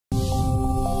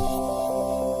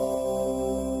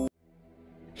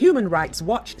Human Rights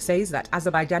Watch says that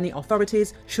Azerbaijani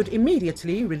authorities should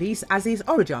immediately release Azerbaijani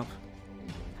Orujov.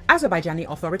 Azerbaijani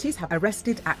authorities have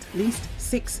arrested at least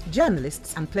 6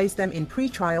 journalists and placed them in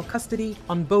pre-trial custody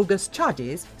on bogus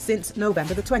charges since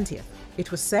November the 20th.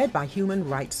 It was said by Human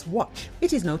Rights Watch.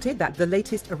 It is noted that the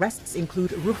latest arrests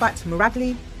include Rufat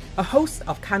Muradli, a host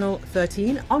of Kanal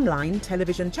 13 online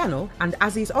television channel, and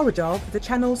Azerbaijani Orujov, the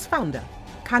channel's founder.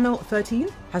 Kanal 13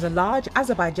 has a large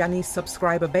Azerbaijani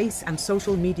subscriber base and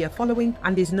social media following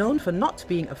and is known for not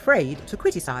being afraid to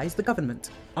criticize the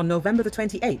government. On November the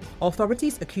 28th,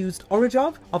 authorities accused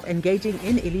Orujov of engaging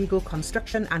in illegal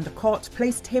construction and the court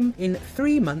placed him in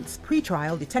 3 months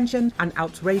pre-trial detention, an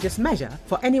outrageous measure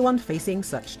for anyone facing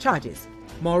such charges.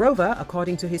 Moreover,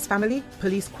 according to his family,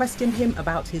 police questioned him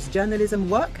about his journalism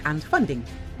work and funding.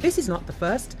 This is not the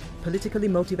first politically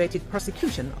motivated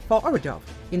prosecution for Orujov.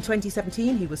 In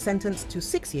 2017, he was sentenced to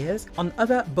 6 years on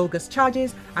other bogus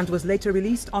charges and was later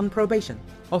released on probation.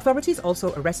 Authorities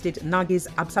also arrested Nargiz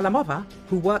Absalamova,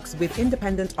 who works with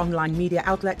independent online media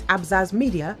outlet Abzas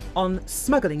Media, on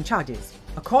smuggling charges.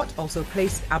 A court also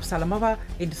placed Absalamova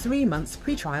in 3 months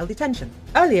pre-trial detention.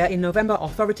 Earlier in November,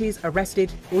 authorities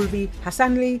arrested Ulvi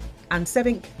Hassanli and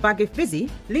Sevink Bagifvizi,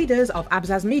 leaders of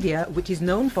Abzas Media, which is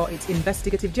known for its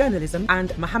investigative journalism,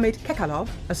 and Mohamed Kekalov,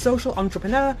 a social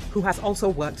entrepreneur who has also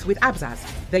worked with Abzas.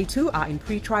 They too are in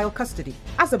pre-trial custody.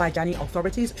 Azerbaijani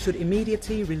authorities should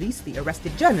immediately release the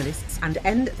arrested journalists and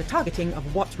end the targeting of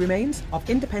what remains of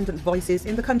independent voices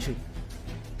in the country.